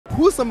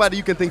who's somebody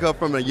you can think of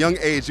from a young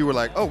age you were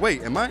like, oh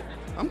wait,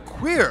 I'm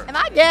queer. Am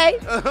I gay?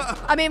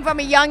 I mean, from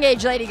a young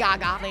age, Lady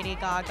Gaga. Lady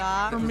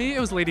Gaga. For me, it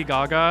was Lady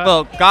Gaga.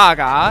 Well,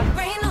 Gaga.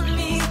 Rain on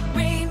me,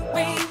 rain,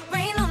 rain,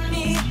 rain on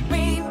me,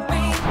 rain,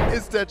 rain.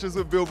 It's Tetris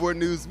with Billboard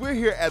News. We're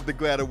here at the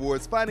GLAAD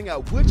Awards finding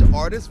out which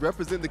artists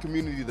represent the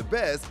community the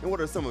best and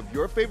what are some of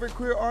your favorite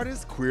queer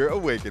artists' queer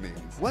awakenings.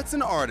 What's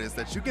an artist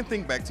that you can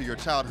think back to your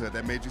childhood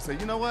that made you say,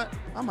 you know what,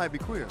 I might be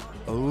queer?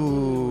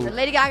 Ooh.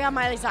 Lady Gaga,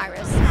 Miley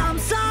Cyrus. I'm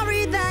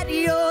sorry that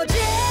you're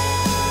dating.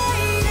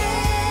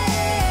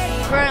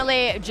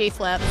 Currently,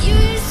 G-Flip. You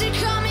used to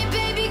call me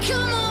baby, come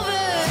over.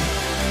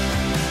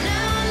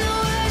 Now I'm the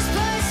worst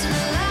person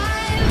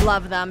alive.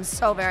 Love them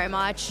so very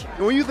much.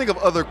 And when you think of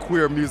other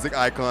queer music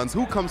icons,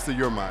 who comes to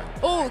your mind?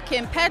 Oh,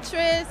 Kim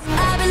Petras.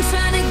 I've been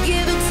trying to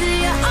give it to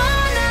you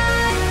all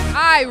night.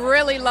 I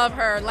really love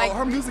her. Like, Oh,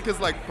 her music is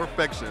like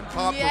perfection,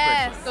 pop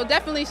yes. perfection. So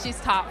definitely she's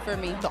top for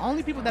me. The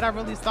only people that I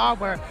really saw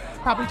were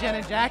probably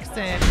Janet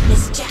Jackson,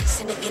 Miss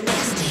Jackson, if you're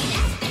nasty.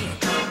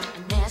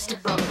 Nasty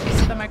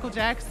bones. the Michael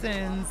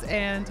Jacksons,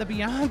 and the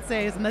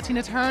Beyoncés, and the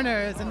Tina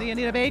Turners, and the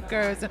Anita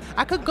Bakers.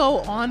 I could go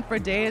on for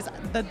days.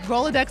 The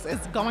Rolodex is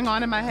going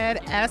on in my head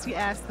as he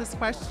asked this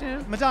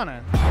question.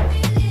 Madonna.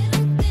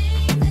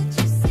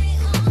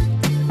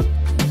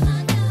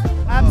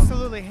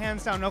 Absolutely,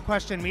 hands down, no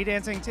question. Me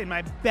dancing in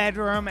my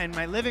bedroom and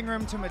my living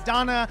room to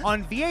Madonna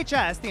on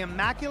VHS, the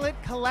Immaculate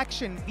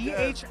Collection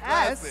VHS,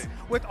 classic.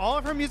 with all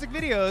of her music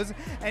videos,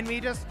 and me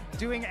just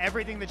doing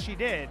everything that she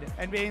did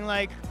and being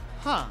like,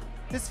 huh,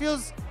 this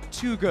feels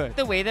too good.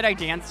 The way that I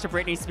danced to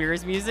Britney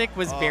Spears music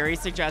was very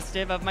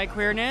suggestive of my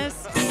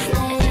queerness.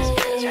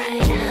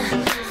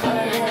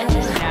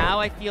 Now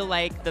I feel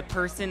like the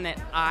person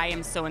that I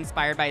am so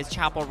inspired by is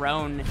Chappell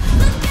Roan.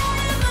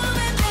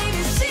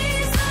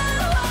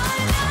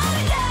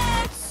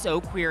 So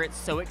queer, it's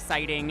so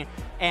exciting,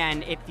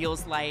 and it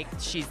feels like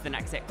she's the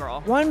next it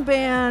girl. One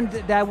band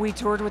that we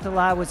toured with a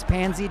lot was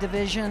Pansy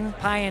Division,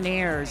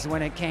 pioneers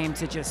when it came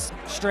to just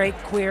straight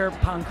queer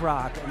punk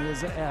rock. It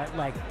was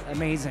like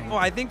amazing. Oh,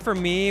 I think for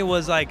me it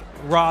was like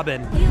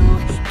Robin.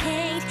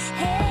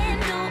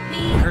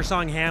 Her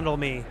song Handle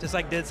Me just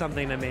like did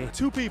something to me.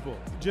 Two people,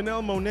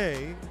 Janelle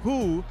Monáe,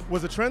 who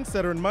was a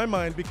trendsetter in my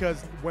mind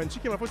because when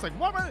she came up, it was like,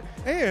 what?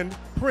 And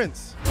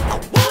Prince.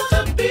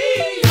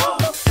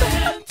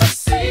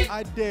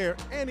 I dare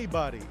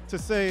anybody to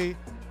say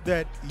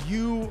that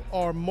you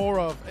are more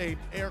of a,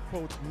 air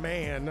quotes,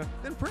 man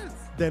Then Prince.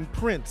 than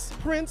Prince.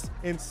 Prince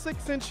in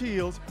 6-inch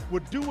heels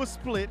would do a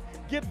split,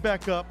 get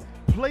back up,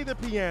 play the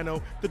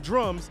piano, the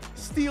drums,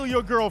 steal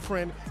your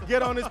girlfriend,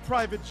 get on his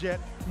private jet,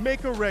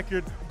 make a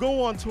record,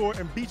 go on tour,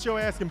 and beat your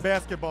ass in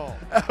basketball.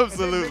 And then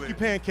Absolutely. make you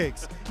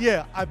pancakes.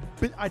 Yeah,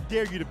 I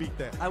dare you to beat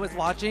that. I was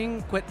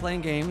watching Quit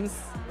Playing Games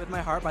with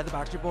My Heart by the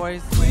Backstreet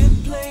Boys.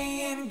 Quit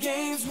playing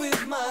games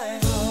with my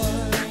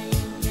heart.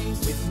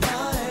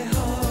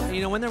 You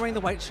know, when they're wearing the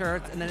white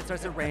shirts and then it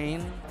starts to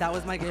rain, that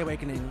was my gay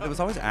awakening. It was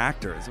always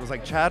actors. It was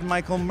like Chad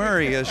Michael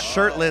Murray is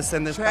shirtless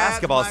in this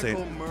basketball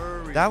scene.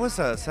 Murray. That was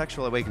a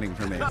sexual awakening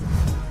for me.